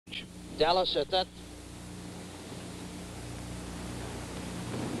Dallas at that.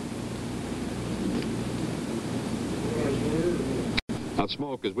 That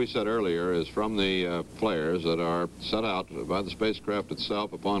smoke, as we said earlier, is from the flares that are set out by the spacecraft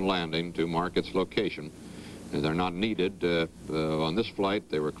itself upon landing to mark its location. And they're not needed. On this flight,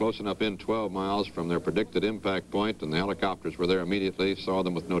 they were close enough in 12 miles from their predicted impact point, and the helicopters were there immediately, saw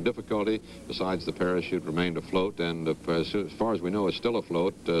them with no difficulty. Besides, the parachute remained afloat, and as far as we know, is still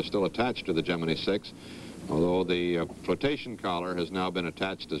afloat, still attached to the Gemini 6. Although the flotation collar has now been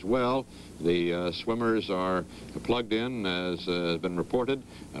attached as well. The swimmers are plugged in, as has been reported,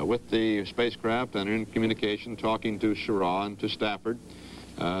 with the spacecraft and in communication, talking to Schirra and to Safford.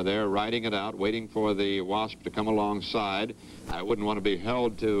 They're riding it out, waiting for the WASP to come alongside. I wouldn't want to be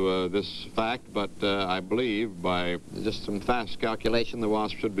held to this fact, but I believe by just some fast calculation, the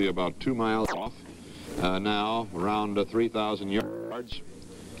WASP should be about 2 miles off now, around 3,000 yards.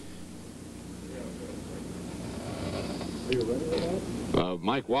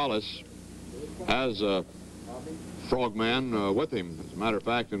 Mike Wallace has a frogman with him, as a matter of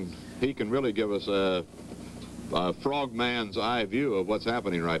fact, and he can really give us a frogman's eye view of what's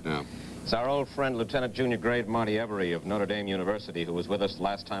happening right now. It's our old friend, Lieutenant Junior Grade Marty Every of Notre Dame University, who was with us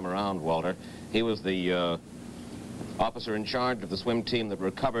last time around, Walter. He was the officer in charge of the swim team that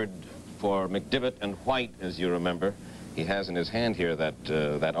recovered for McDivitt and White, as you remember. He has in his hand here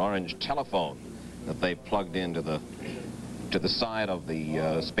that orange telephone that they plugged into the side of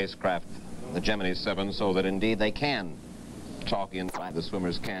the spacecraft, the Gemini 7, so that indeed they can talk inside, the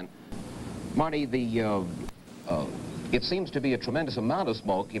swimmers can. Marty, it seems to be a tremendous amount of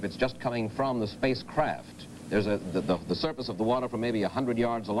smoke if it's just coming from the spacecraft. There's the surface of the water from maybe 100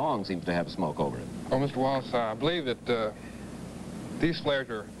 yards along seems to have smoke over it. Well, Mr. Wallace, I believe that these flares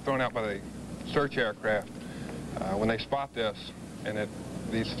are thrown out by the search aircraft when they spot this, and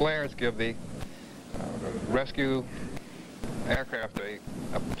these flares give the rescue aircraft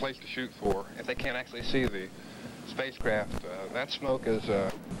a place to shoot for if they can't actually see the spacecraft. That smoke is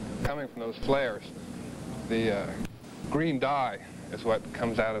coming from those flares. The green dye is what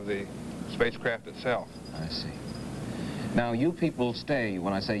comes out of the spacecraft itself. I see. Now, you people stay,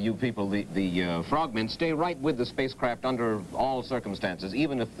 when I say you people, the frogmen stay right with the spacecraft under all circumstances,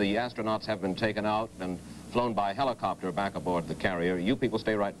 even if the astronauts have been taken out and flown by helicopter back aboard the carrier, you people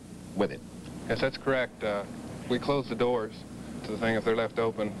stay right with it. Yes, that's correct. We close the doors to the thing if they're left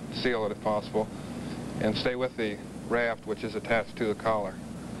open, seal it if possible, and stay with the raft which is attached to the collar.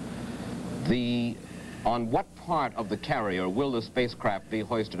 On what part of the carrier will the spacecraft be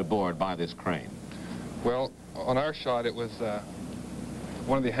hoisted aboard by this crane? Well, on our shot it was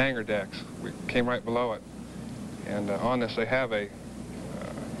one of the hangar decks. We came right below it, and on this they have a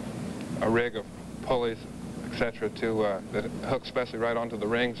rig of pulleys, etc., that hook especially right onto the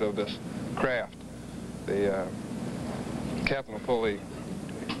rings of this craft. The captain will pull the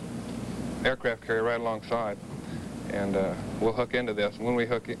aircraft carrier right alongside, and we'll hook into this. And when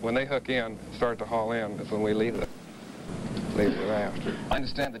they hook in, start to haul in, is when we leave the raft. I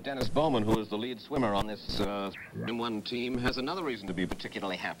understand that Dennis Bowman, who is the lead swimmer on this M1 team, has another reason to be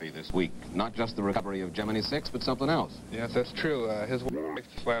particularly happy this week. Not just the recovery of Gemini 6, but something else. Yes, that's true. His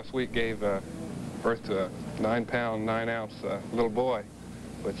wife last week gave birth to a 9-pound, 9-ounce little boy,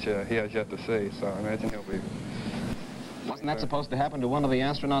 which he has yet to see, so I imagine he'll be... Wasn't that supposed to happen to one of the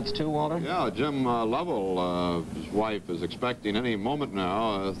astronauts too, Walter? Yeah, Jim Lovell, his wife, is expecting any moment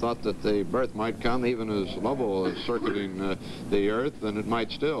now. Thought that the birth might come even as Lovell is circuiting the Earth, and it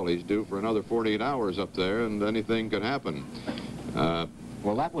might still. He's due for another 48 hours up there, and anything could happen.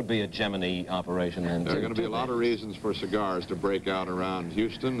 Well, that would be a Gemini operation then, There are going to be a lot of reasons for cigars to break out around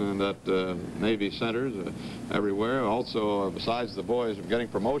Houston and at Navy centers everywhere. Also, besides the boys getting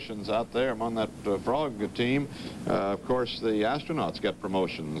promotions out there among that frog team, of course, the astronauts get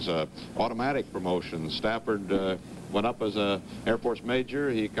promotions, automatic promotions. Stafford went up as a Air Force major.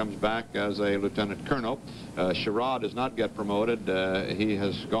 He comes back as a lieutenant colonel. Schirra does not get promoted. He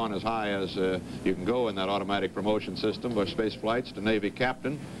has gone as high as you can go in that automatic promotion system for space flights to Navy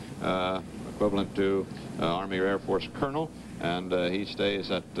captain, equivalent to Army or Air Force colonel, and he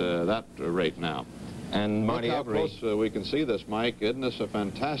stays at that rate now. And Marty, look how close we can see this, Mike. Isn't this a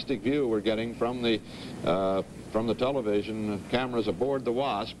fantastic view we're getting from the television cameras aboard the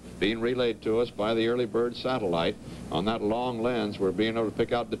WASP, being relayed to us by the early bird satellite? On that long lens, we're being able to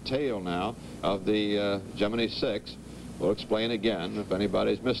pick out the tail now of the Gemini 6. We'll explain again, if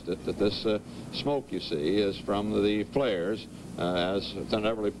anybody's missed it, that this smoke you see is from the flares, as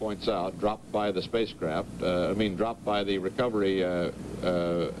Lieutenant Everly points out, dropped by the spacecraft, dropped by the recovery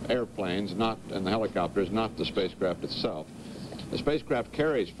airplanes, and the helicopters, not the spacecraft itself. The spacecraft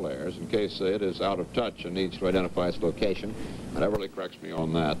carries flares in case it is out of touch and needs to identify its location. And Everly corrects me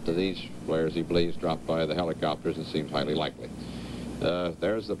on that. These flares, he believes, dropped by the helicopters and seems highly likely.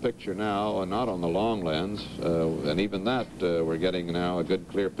 There's the picture now, not on the long lens, and even that we're getting now a good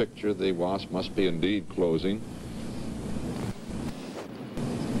clear picture. The WASP must be indeed closing.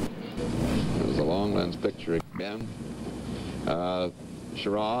 There's the long lens picture again.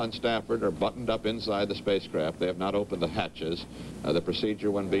 Schirra and Safford are buttoned up inside the spacecraft. They have not opened the hatches. The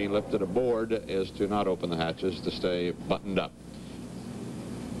procedure when being lifted aboard is to not open the hatches, to stay buttoned up.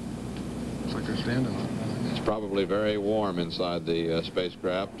 Looks like they're standing on it. It's probably very warm inside the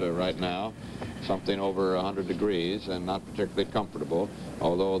spacecraft right now, something over 100 degrees, and not particularly comfortable.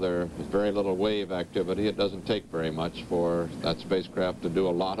 Although there is very little wave activity, it doesn't take very much for that spacecraft to do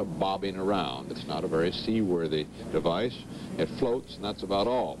a lot of bobbing around. It's not a very seaworthy device. It floats, and that's about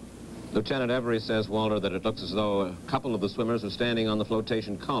all. Lieutenant Every says, Walter, that it looks as though a couple of the swimmers are standing on the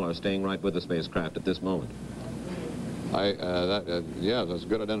flotation collar, staying right with the spacecraft at this moment. Yeah, that's a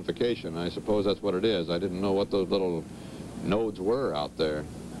good identification. I suppose that's what it is. I didn't know what those little nodes were out there.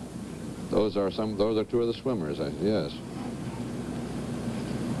 Those are two of the swimmers, yes.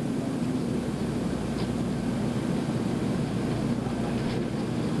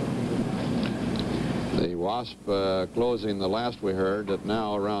 The WASP closing, the last we heard, at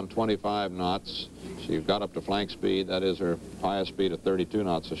now around 25 knots. She got up to flank speed. That is her highest speed of 32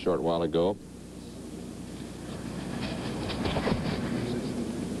 knots a short while ago.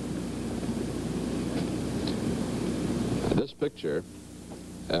 This picture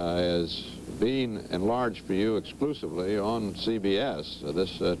is being enlarged for you exclusively on CBS.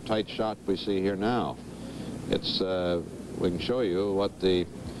 This tight shot we see here now. It's we can show you what the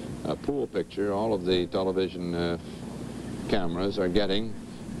pool picture all of the television cameras are getting.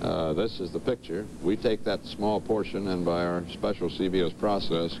 This is the picture. We take that small portion and by our special CBS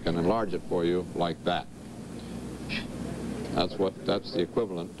process can enlarge it for you like that. That's the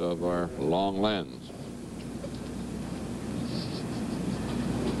equivalent of our long lens.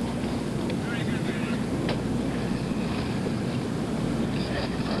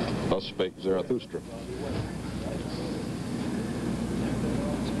 Thus spake Zarathustra.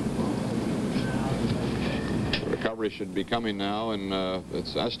 Recovery should be coming now in,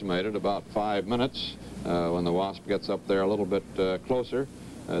 it's estimated, about 5 minutes. When the WASP gets up there a little bit closer,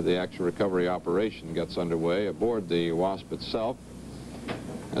 the actual recovery operation gets underway aboard the WASP itself.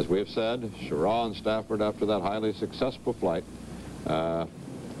 As we have said, Schirra and Safford, after that highly successful flight,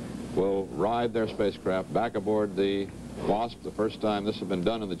 will ride their spacecraft back aboard the WASP. The first time this had been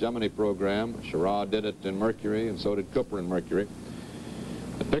done in the Gemini program. Schirra did it in Mercury, and so did Cooper in Mercury.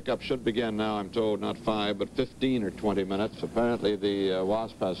 The pickup should begin now, I'm told, not 5, but 15 or 20 minutes. Apparently the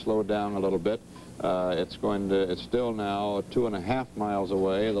WASP has slowed down a little bit. It's still now 2.5 miles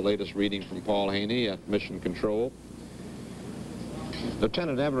away, the latest reading from Paul Haney at Mission Control.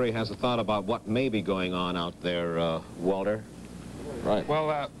 Lieutenant Every has a thought about what may be going on out there, Walter. Right. Well,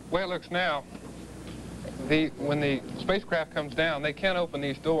 the way it looks now, when the spacecraft comes down, they can't open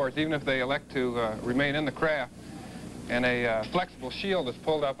these doors, even if they elect to remain in the craft. And a flexible shield is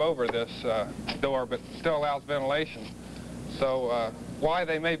pulled up over this door, but still allows ventilation. So why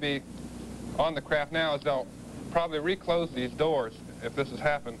they may be on the craft now is they'll probably reclose these doors, if this has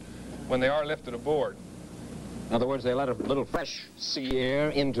happened, when they are lifted aboard. In other words, they let a little fresh sea air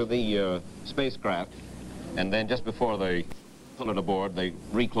into the spacecraft, and then just before they pull it aboard, they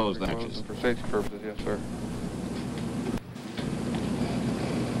reclose the hatches. For safety purposes, yes, sir.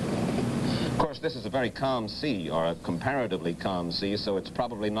 Of course, this is a very calm sea, or a comparatively calm sea, so it's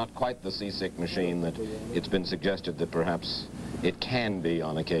probably not quite the seasick machine that it's been suggested that perhaps it can be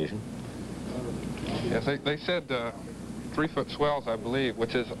on occasion. Yes, they said 3-foot swells, I believe,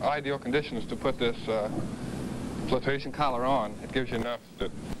 which is ideal conditions to put this flotation collar on. It gives you enough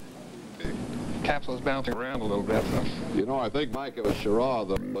that the capsule is bouncing around a little bit. So. You know, I think, Mike, it was Schirra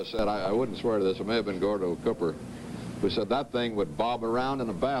that said, I wouldn't swear to this, it may have been Gordo Cooper, who said that thing would bob around in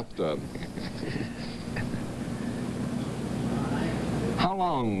a bathtub. How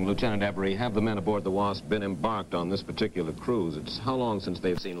long, Lieutenant Every, have the men aboard the WASP been embarked on this particular cruise? It's how long since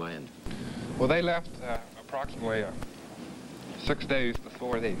they've seen land? Well, they left approximately 6 days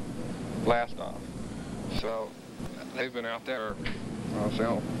before the blast off. So they've been out there,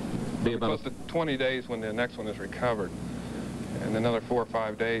 be about close to 20 days when the next one is recovered, and another 4 or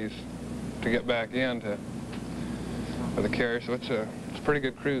 5 days to get back in to the carrier. So it's a pretty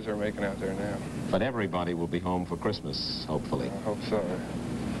good cruise they're making out there now. But everybody will be home for Christmas, hopefully. I hope so.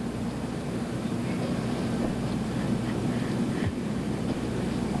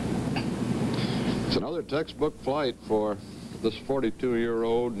 It's another textbook flight for this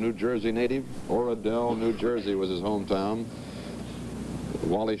 42-year-old New Jersey native. Oradell, New Jersey was his hometown.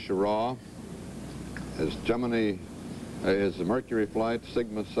 Wally Schirra. His Gemini, his Mercury flight,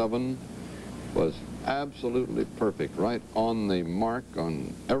 Sigma 7, was absolutely perfect, right on the mark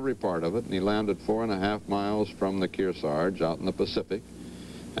on every part of it, and he landed 4.5 miles from the Kearsarge out in the Pacific.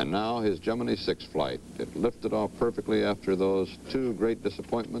 And now his Gemini 6 flight. It lifted off perfectly after those two great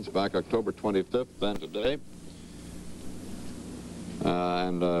disappointments back October 25th and today.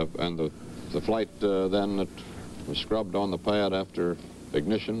 And the flight then that was scrubbed on the pad after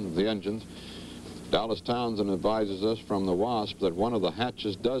ignition of the engines. Dallas Townsend advises us from the WASP that one of the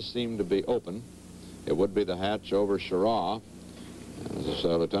hatches does seem to be open. It would be the hatch over Schirra. As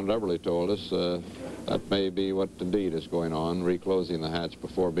Lieutenant Everly told us, that may be what indeed is going on, reclosing the hatch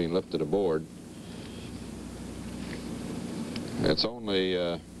before being lifted aboard. It's only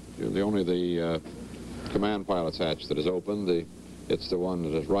the command pilot's hatch that is open. It's the one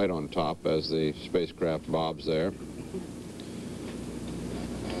that is right on top as the spacecraft bobs there.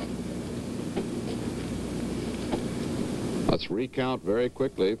 Let's recount very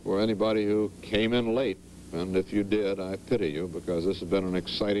quickly for anybody who came in late, and if you did, I pity you, because this has been an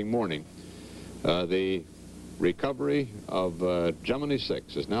exciting morning. The recovery of Gemini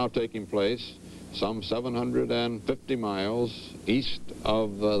 6 is now taking place some 750 miles east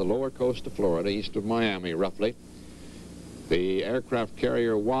of the lower coast of Florida, east of Miami, roughly. The aircraft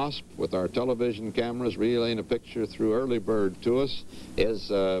carrier WASP, with our television cameras relaying a picture through early bird to us, is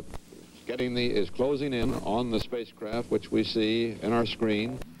closing in on the spacecraft, which we see in our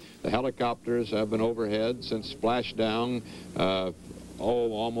screen. The helicopters have been overhead since splashdown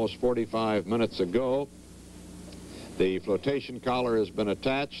almost 45 minutes ago. The flotation collar has been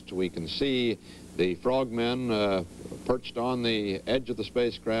attached. We can see the frogmen perched on the edge of the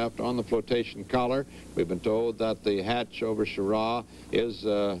spacecraft on the flotation collar. We've been told that the hatch over Schirra is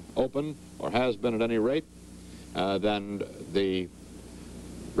open, or has been at any rate. Then the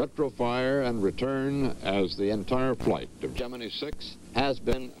retrofire and return as the entire flight of Gemini 6 has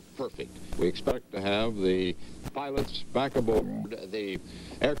been perfect. We expect to have the pilots back aboard the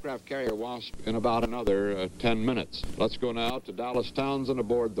aircraft carrier WASP in about another 10 minutes. Let's go now to Dallas Townsend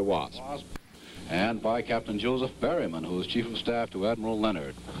aboard the WASP. And by Captain Joseph Berryman, who is Chief of Staff to Admiral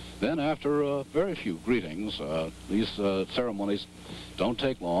Leonard. Then, after very few greetings, these ceremonies don't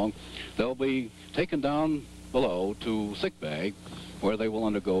take long. They'll be taken down below to sick bay, where they will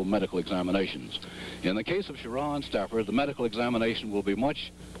undergo medical examinations. In the case of Schirra and Safford, the medical examination will be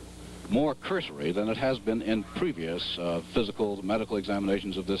much more cursory than it has been in previous physical medical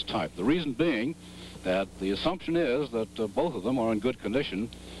examinations of this type. The reason being that the assumption is that both of them are in good condition,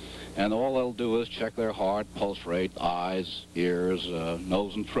 and all they'll do is check their heart, pulse rate, eyes, ears,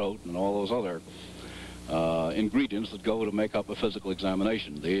 nose and throat, and all those other ingredients that go to make up a physical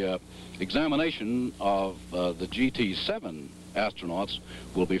examination. The examination of the GT-7 astronauts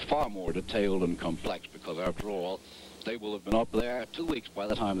will be far more detailed and complex, because after all, they will have been up there 2 weeks by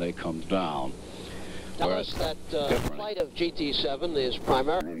the time they come down. Tell us that flight of GT-7 is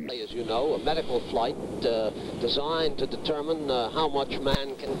primarily, as you know, a medical flight designed to determine how much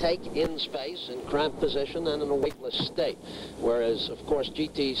man can take in space in cramped position and in a weightless state. Whereas, of course,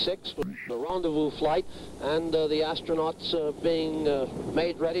 GT-6 was the rendezvous flight, and the astronauts being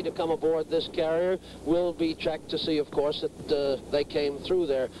made ready to come aboard this carrier will be checked to see, of course, that they came through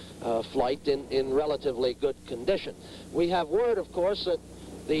their flight in relatively good condition. We have word, of course, that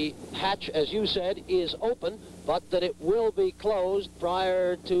the hatch, as you said, is open, but that it will be closed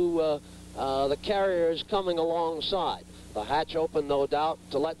prior to the carriers coming alongside. The hatch open, no doubt,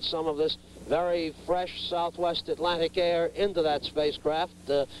 to let some of this very fresh southwest Atlantic air into that spacecraft.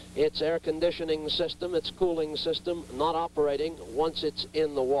 Its air conditioning system, its cooling system, not operating once it's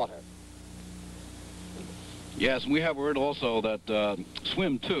in the water. Yes, we have word also that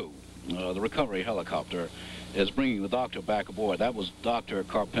Swim 2, the recovery helicopter, is bringing the doctor back aboard. That was Dr.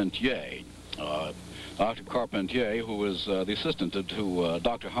 Carpentier. Dr. Carpentier, who is the assistant to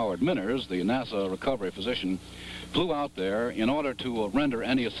Dr. Howard Minners, the NASA recovery physician, flew out there in order to render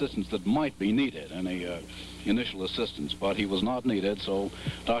any assistance that might be needed, any initial assistance, but he was not needed, so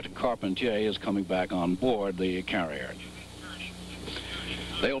Dr. Carpentier is coming back on board the carrier.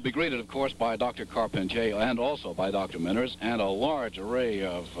 They will be greeted, of course, by Dr. Carpentier and also by Dr. Minners, and a large array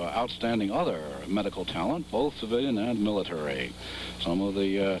of outstanding other medical talent, both civilian and military. Some of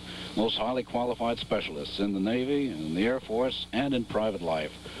the most highly qualified specialists in the Navy, in the Air Force, and in private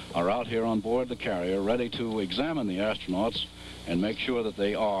life are out here on board the carrier, ready to examine the astronauts and make sure that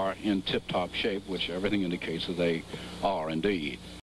they are in tip-top shape, which everything indicates that they are indeed.